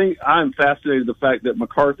 The thing, I'm fascinated the fact that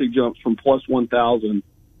McCarthy jumps from plus 1,000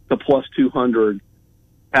 to plus 200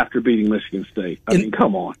 after beating Michigan State. I mean,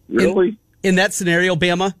 come on. Really? In that scenario,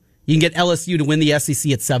 Bama, you can get LSU to win the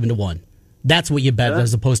SEC at 7-1. That's what you bet,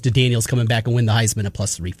 as opposed to Daniels coming back and win the Heisman at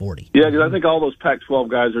plus 340. Yeah, because I think all those Pac-12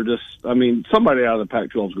 guys are just, somebody out of the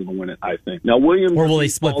Pac-12 is going to win it, I think. Now, Williams or will they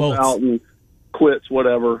split votes? Out and quits,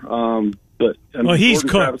 whatever. He's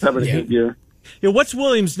cooked. Having a good year. Yeah, what's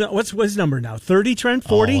Williams? What's his number now? 30, Trent?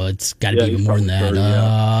 40? Oh, it's got to be even more than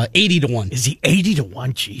that. 80-1. Is he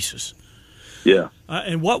 80-1? Jesus. Yeah.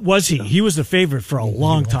 And what was he? He was the favorite for a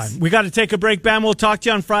long time. We got to take a break, Bama. We'll talk to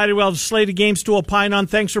you on Friday. We'll have a slate of games to opine on.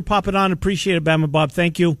 Thanks for popping on. Appreciate it, Bama Bob.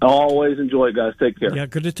 Thank you. Always enjoy it, guys. Take care. Yeah,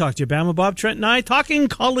 good to talk to you. Bama Bob, Trent, and I talking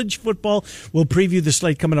college football. We'll preview the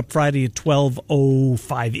slate coming up Friday at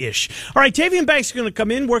 12:05-ish. All right, Tavian Banks is going to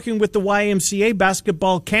come in, working with the YMCA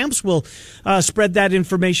basketball camps. We'll spread that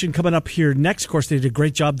information coming up here next. Of course, they did a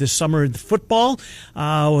great job this summer in football.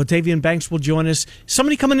 Tavian Banks will join us.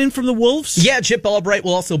 Somebody coming in from the Wolves? Yeah, Chip Albright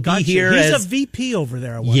will also be here. He's a VP over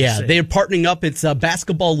there, I want to say. They're partnering up. It's a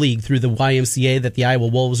basketball league through the YMCA that the Iowa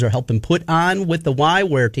Wolves are helping put on with the Y,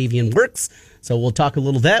 where Tavian works. So we'll talk a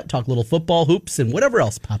little football, hoops, and whatever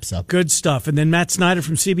else pops up. Good stuff. And then Matt Snyder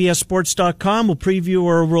from CBSSports.com will preview,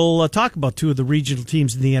 or we'll talk about 2 of the regional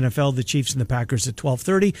teams in the NFL, the Chiefs and the Packers, at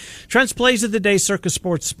 12:30. Trent's Plays of the Day, Circus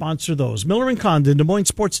Sports sponsor those. Miller and Condon, Des Moines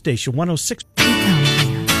Sports Station, 106.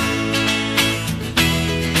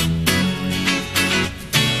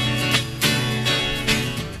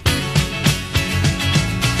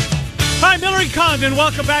 Miller and Condon,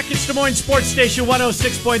 welcome back. It's Des Moines Sports Station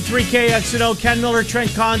 106.3 KXNO. Ken Miller,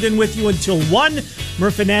 Trent Condon with you until 1.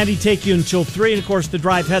 Murph and Andy take you until 3. And, of course, The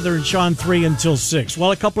Drive, Heather and Sean, 3 until 6.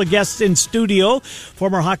 Well, a couple of guests in studio.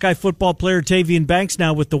 Former Hawkeye football player Tavian Banks,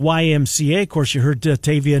 now with the YMCA. Of course, you heard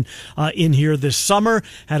Tavian in here this summer.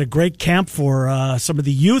 Had a great camp for some of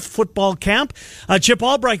the youth football camp. Chip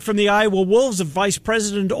Albright from the Iowa Wolves, the vice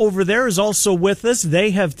president over there, is also with us. They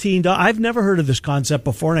have teamed up. I've never heard of this concept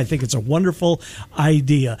before, and I think it's a wonderful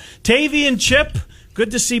idea. Tavian, Chip,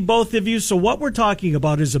 good to see both of you. So what we're talking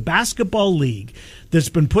about is a basketball league that's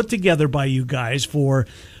been put together by you guys for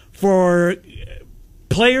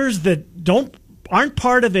players that aren't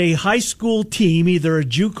part of a high school team, either a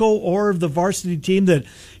JUCO or the varsity team that,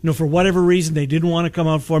 for whatever reason they didn't want to come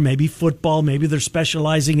out for, maybe football, maybe they're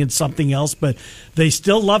specializing in something else, but they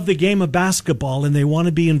still love the game of basketball and they want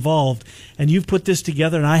to be involved. And you've put this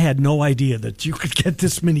together, and I had no idea that you could get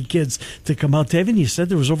this many kids to come out. Tavian, you said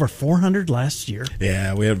there was over 400 last year.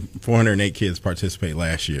 Yeah, we had 408 kids participate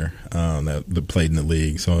last year that played in the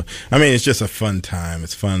league. So, I mean, it's just a fun time.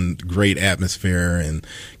 It's fun, great atmosphere, and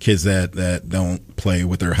kids that don't play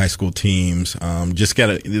with their high school teams just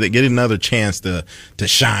they get another chance to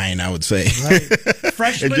shine, I would say. Right.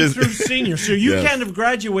 Freshman through senior. So you can't have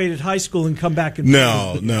graduated high school and come back and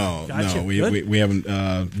No. Gotcha. We haven't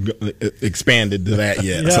expanded to that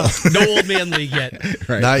yet. Yeah. So. No old man league yet.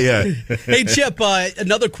 Right. Not yet. Hey, Chip,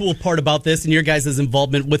 another cool part about this and your guys'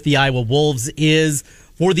 involvement with the Iowa Wolves is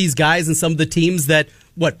for these guys and some of the teams that,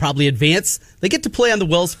 probably advance, they get to play on the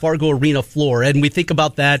Wells Fargo Arena floor. And we think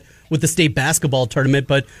about that with the state basketball tournament.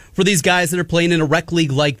 But for these guys that are playing in a rec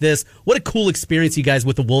league like this, what a cool experience you guys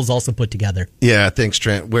with the Wolves also put together. Yeah, thanks,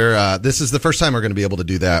 Trent. This is the first time we're going to be able to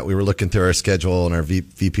do that. We were looking through our schedule, and our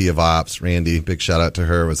VP of Ops, Randy, big shout out to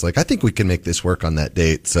her, was like, I think we can make this work on that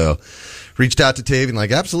date. So reached out to Tavian,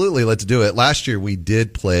 like, absolutely, let's do it. Last year we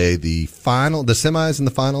did play the semis and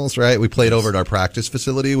the finals, right? We played over at our practice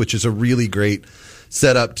facility, which is a really great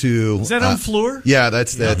set up to. Is that on Fleur? Yeah,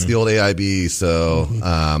 that's the old AIB. So,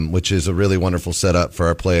 which is a really wonderful setup for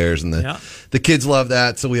our players, and the kids love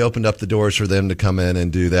that. So we opened up the doors for them to come in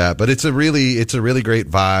and do that. But it's a really great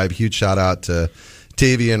vibe. Huge shout out to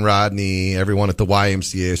Tavian, Rodney, everyone at the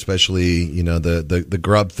YMCA, especially the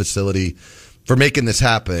Grub facility, for making this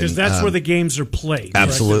happen. Because that's where the games are played.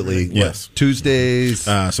 Absolutely. Right? Yes. Tuesdays.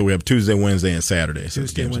 So we have Tuesday, Wednesday, and Saturday. So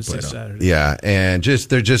Tuesday, Wednesday, Saturday. Yeah, and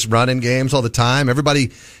they're just running games all the time.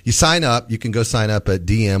 Everybody, you sign up. You can go sign up at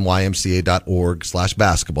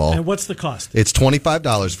dmymca.org/basketball. And what's the cost? It's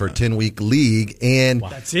 $25 for a 10-week league. And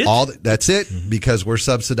that's it? That's it, because we're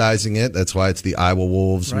subsidizing it. That's why it's the Iowa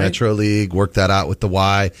Wolves Metro League. Work that out with the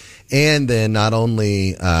Y. And then not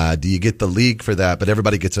only do you get the league for that, but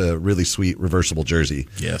everybody gets a really sweet reversible jersey.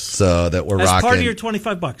 Yes. So that we're As rocking. part of your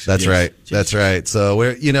 $25. That's right. Jeez. That's right. So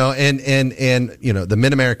we're, and the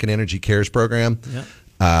Mid-American Energy Cares program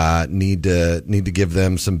need to give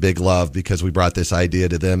them some big love, because we brought this idea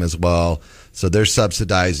to them as well. So they're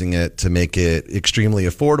subsidizing it to make it extremely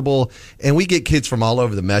affordable. And we get kids from all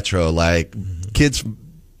over the metro, like kids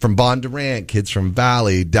from Bondurant, kids from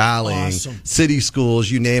Valley, Dowling, city schools,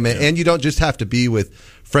 you name it. Yeah. And you don't just have to be with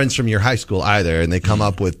friends from your high school either. And they come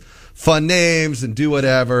up with fun names and do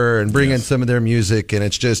whatever and bring in some of their music. And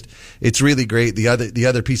it's really great. The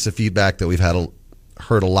other piece of feedback that we've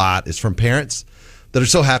heard a lot is from parents that are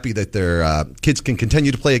so happy that their kids can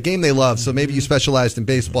continue to play a game they love. So maybe you specialized in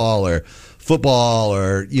baseball or football,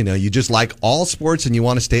 or you just like all sports and you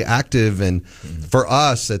want to stay active. And for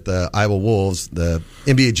us at the Iowa Wolves, the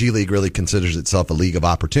NBA G League really considers itself a league of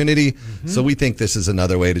opportunity. So we think this is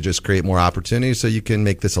another way to just create more opportunity, so you can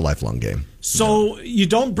make this a lifelong game. So you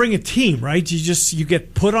don't bring a team, right? You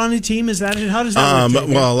get put on a team. Is that it? How does that work?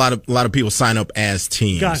 Well, a lot of people sign up as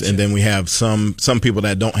teams, Gotcha. And then we have some people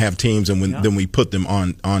that don't have teams, and then we put them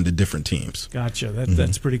on to different teams. Gotcha.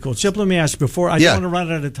 That's pretty cool. Chip, let me ask you before. I don't want to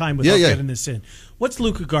run out of time without getting this in. What's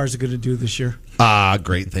Luka Garza going to do this year?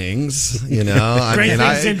 Great things. Great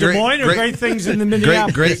things in Des Moines, or great things in the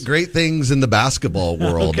Minneapolis? Great things in the basketball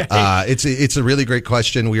world. Okay. It's a really great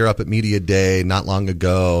question. We were up at Media Day not long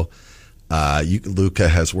ago. Luka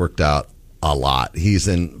has worked out a lot. He's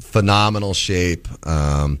in phenomenal shape.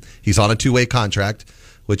 He's on a 2-way contract,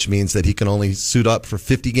 which means that he can only suit up for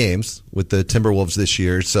 50 games with the Timberwolves this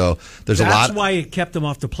year. So there's a lot. That's why it kept him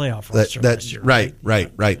off the playoff roster last year. Right.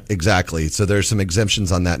 Exactly. So there's some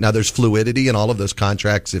exemptions on that. Now there's fluidity in all of those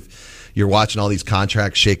contracts. If you're watching all these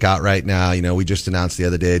contracts shake out right now, we just announced the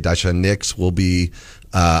other day Daisha Nix will be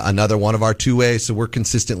another one of our 2-way. So we're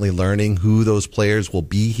consistently learning who those players will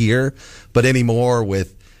be here. But anymore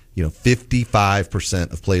with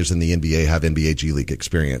 55% of players in the NBA have NBA G League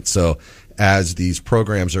experience. So as these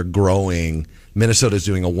programs are growing, Minnesota's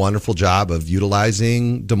doing a wonderful job of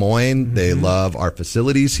utilizing Des Moines. Mm-hmm. They love our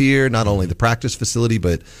facilities here, not only the practice facility,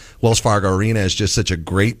 but Wells Fargo Arena is just such a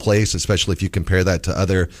great place, especially if you compare that to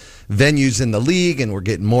other venues in the league. And we're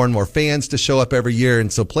getting more and more fans to show up every year.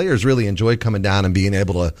 And so players really enjoy coming down and being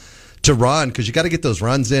able to run, because you got to get those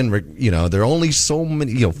runs in. There are only so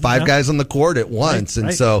many, five guys on the court at once. Right,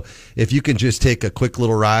 and so if you can just take a quick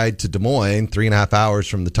little ride to Des Moines, 3.5 hours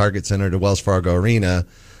from the Target Center to Wells Fargo Arena,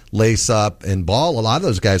 lace up and ball, a lot of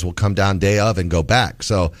those guys will come down day of and go back.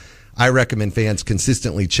 So I recommend fans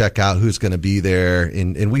consistently check out who's going to be there.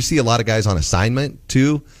 And we see a lot of guys on assignment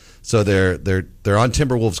too. So they're on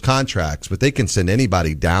Timberwolves contracts, but they can send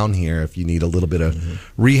anybody down here if you need a little bit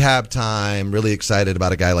of rehab time. Really excited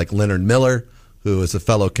about a guy like Leonard Miller, who is a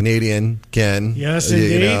fellow Canadian, Ken. Yes,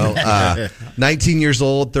 indeed. 19 years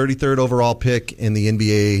old, 33rd overall pick in the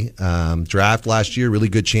NBA draft last year. Really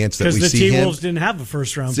good chance that we see him. Because the T-Wolves didn't have a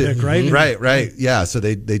first-round pick, right? Right. Yeah, so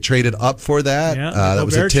they traded up for that. Yeah,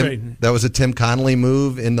 that was a Tim Connolly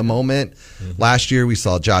move in the moment. Mm-hmm. Last year we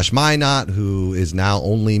saw Josh Minot, who is now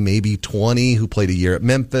only maybe 20, who played a year at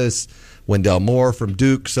Memphis. Wendell Moore from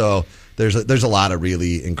Duke. So there's a lot of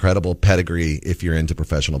really incredible pedigree if you're into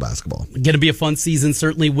professional basketball. Going to be a fun season,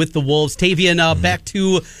 certainly, with the Wolves. Tavian, back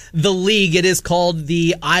to the league. It is called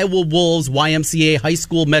the Iowa Wolves YMCA High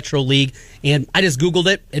School Metro League, and I just Googled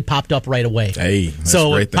it. It popped up right away. Hey, that's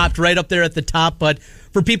so great it popped right up there at the top, but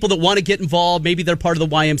for people that want to get involved, maybe they're part of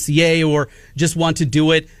the YMCA or just want to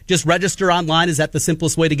do it, just register online. Is that the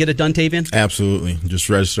simplest way to get it done, Tavian? Absolutely. Just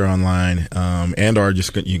register online, and/or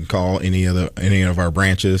you can call any of our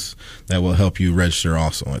branches that will help you register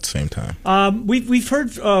also at the same time. We've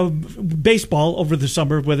heard baseball over the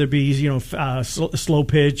summer, whether it be slow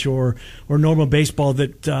pitch or normal baseball,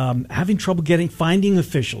 that having trouble finding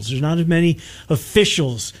officials. There's not as many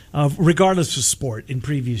officials, regardless of sport, in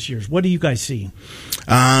previous years. What do you guys see?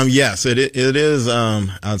 Yes, it is. I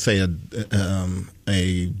would say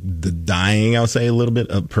the dying, I would say, a little bit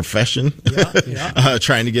of profession,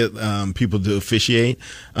 trying to get people to officiate.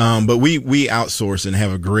 But we outsource and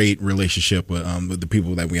have a great relationship with the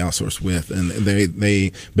people that we outsource with, and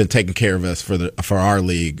they've been taking care of us for our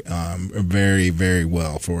league very, very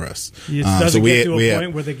well for us. It doesn't get to a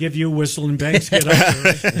point where they give you whistle and banks get up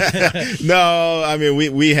there, right? No, I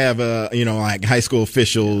mean we have like high school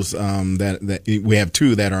officials that we have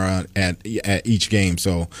two that are at each game,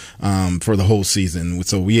 so for the whole season.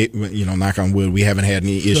 So we knock on wood, we haven't had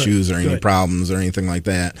any issues or any problems or anything like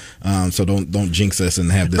that. So don't jinx us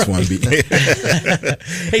and have this one be.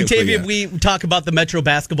 Hey, Tavian, we talk about the Metro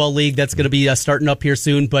Basketball League that's going to be starting up here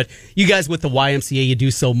soon, but you guys with the YMCA, you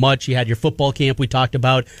do so much. You had your football camp we talked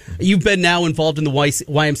about. You've been now involved in the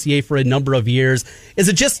YMCA for a number of years. Is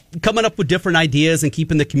it just coming up with different ideas and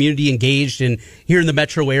keeping the community engaged and here in the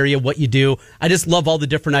metro area what you do? I just love all the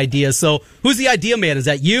different ideas. So who's the idea man? Is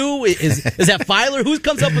that you? Is that Filer? Who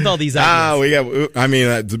comes up with all these ideas?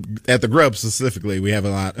 At the Grub specifically, we have a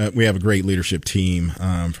lot. We have a great leadership team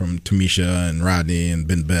from Tamisha and Rodney and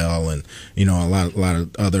Ben Bell and a lot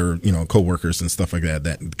of other coworkers and stuff like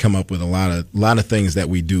that come up with a lot of things that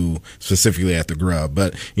we do specifically at the Grub.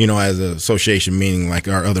 But as an association, meaning like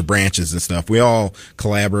our other branches and stuff, we all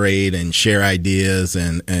collaborate and share ideas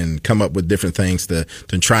and come up with different things to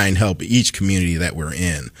try and help each community that we're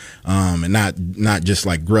in, and not just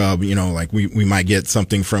like Grub. Like we might get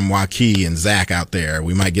something from Waukee and Zach out there.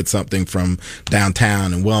 We might get something from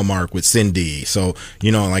downtown and Wellmark with Cindy. So,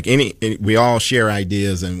 we all share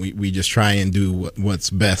ideas and we just try and do what's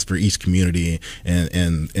best for each community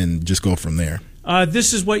and just go from there.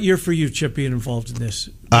 This is what year for you, Chip, being involved in this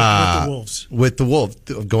with the Wolves? With the Wolves,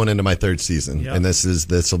 going into my third season, and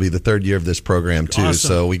this will be the third year of this program too. Awesome.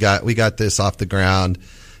 So we got this off the ground,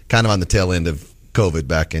 kind of on the tail end of COVID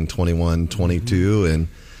back in 21, 22, and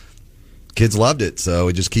kids loved it. So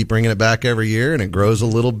we just keep bringing it back every year, and it grows a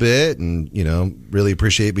little bit. And really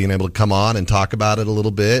appreciate being able to come on and talk about it a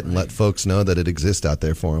little bit and let folks know that it exists out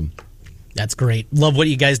there for them. That's great. Love what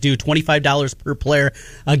you guys do. $25 per player,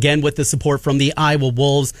 again, with the support from the Iowa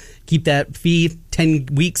Wolves. Keep that fee, 10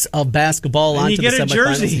 weeks of basketball and onto the semifinals.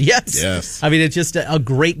 Jersey. Yes. I mean, it's just a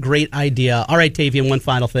great idea. All right, Tavian, one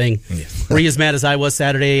final thing. Yes. Were you as mad as I was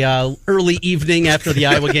Saturday early evening after the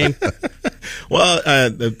Iowa game? Well,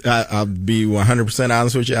 I'll be 100%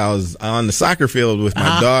 honest with you. I was on the soccer field with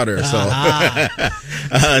my daughter, so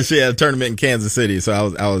she had a tournament in Kansas City,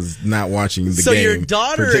 so I was not watching the game. So your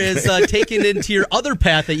daughter is taken into your other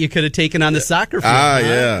path that you could have taken on the soccer field.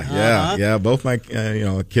 Yeah. Both my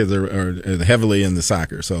kids are heavily into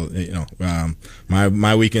soccer, so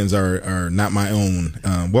my weekends are not my own.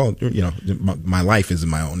 My life isn't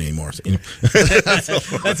my own anymore. So,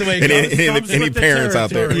 that's the way it goes. Any parents out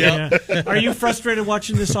there? Yeah. Are you frustrated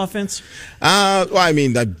watching this offense? Well, I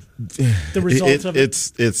mean, the results of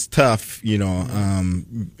it? It's tough,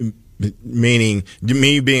 meaning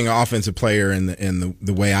me being an offensive player and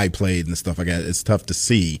the way I played and stuff like that, it's tough to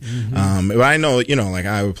see. But I know, like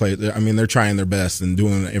I would play. I mean, they're trying their best and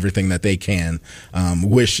doing everything that they can.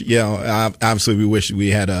 Obviously, we wish we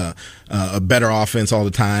had a better offense all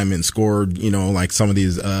the time and scored, like some of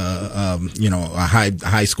these,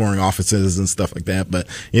 high scoring offenses and stuff like that. But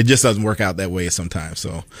it just doesn't work out that way sometimes.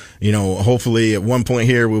 So, hopefully at one point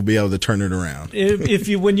here we'll be able to turn it around.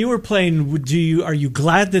 When you were playing, are you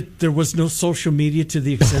glad that there was no social media to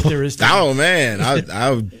the extent there is today? Oh man,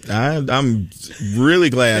 I'm really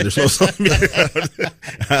glad there's no social media.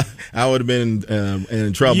 I would have been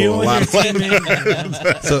in trouble a lot.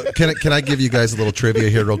 So can I give you guys a little trivia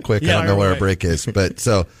here real quick? I don't know where our break is, but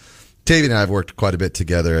so Tavian and I have worked quite a bit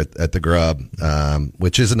together at the Grub,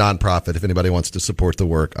 which is a nonprofit. If anybody wants to support the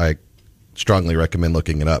work, I strongly recommend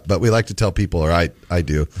looking it up. But we like to tell people, or I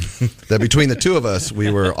do, that between the two of us, we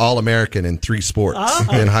were All-American in 3 sports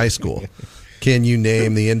in high school. Can you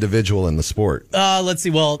name the individual in the sport? Let's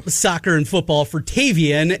see. Well, soccer and football for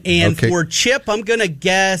Tavian, and for Chip, I'm going to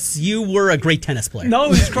guess you were a great tennis player. No,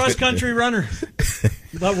 he's a cross-country runner.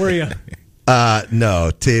 What were you?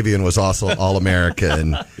 No, Tavian was also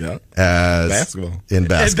All-American as in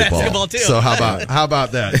basketball too. So how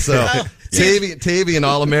about that? So Tavian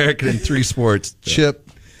All-American in 3 sports. Chip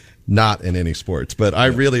not in any sports, but I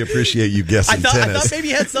really appreciate you guessing tennis. I thought maybe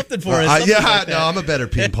you had something for us. I'm a better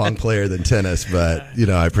ping pong player than tennis, but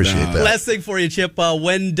I appreciate that. Last thing for you, Chip.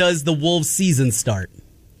 When does the Wolves season start?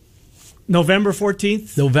 November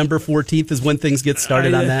 14th? November 14th is when things get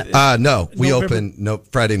started on that? No, we open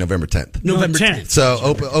Friday, November 10th. November 10th. So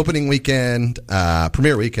opening weekend,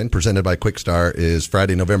 premiere weekend presented by Quick Star is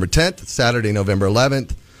Friday, November 10th, Saturday, November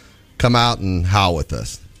 11th. Come out and howl with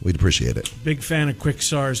us. We'd appreciate it. Big fan of Quick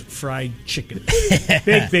Star's fried chicken.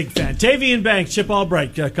 Big fan. Tavian Banks, Chip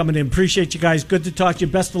Albright coming in. Appreciate you guys. Good to talk to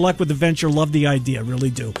you. Best of luck with the venture. Love the idea. Really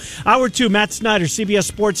do. Hour 2, Matt Snyder,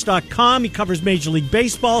 CBSSports.com. He covers Major League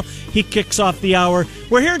Baseball. He kicks off the hour.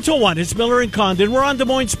 We're here until 1. It's Miller and Condon. We're on Des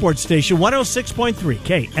Moines Sports Station, 106.3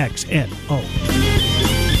 KXNO.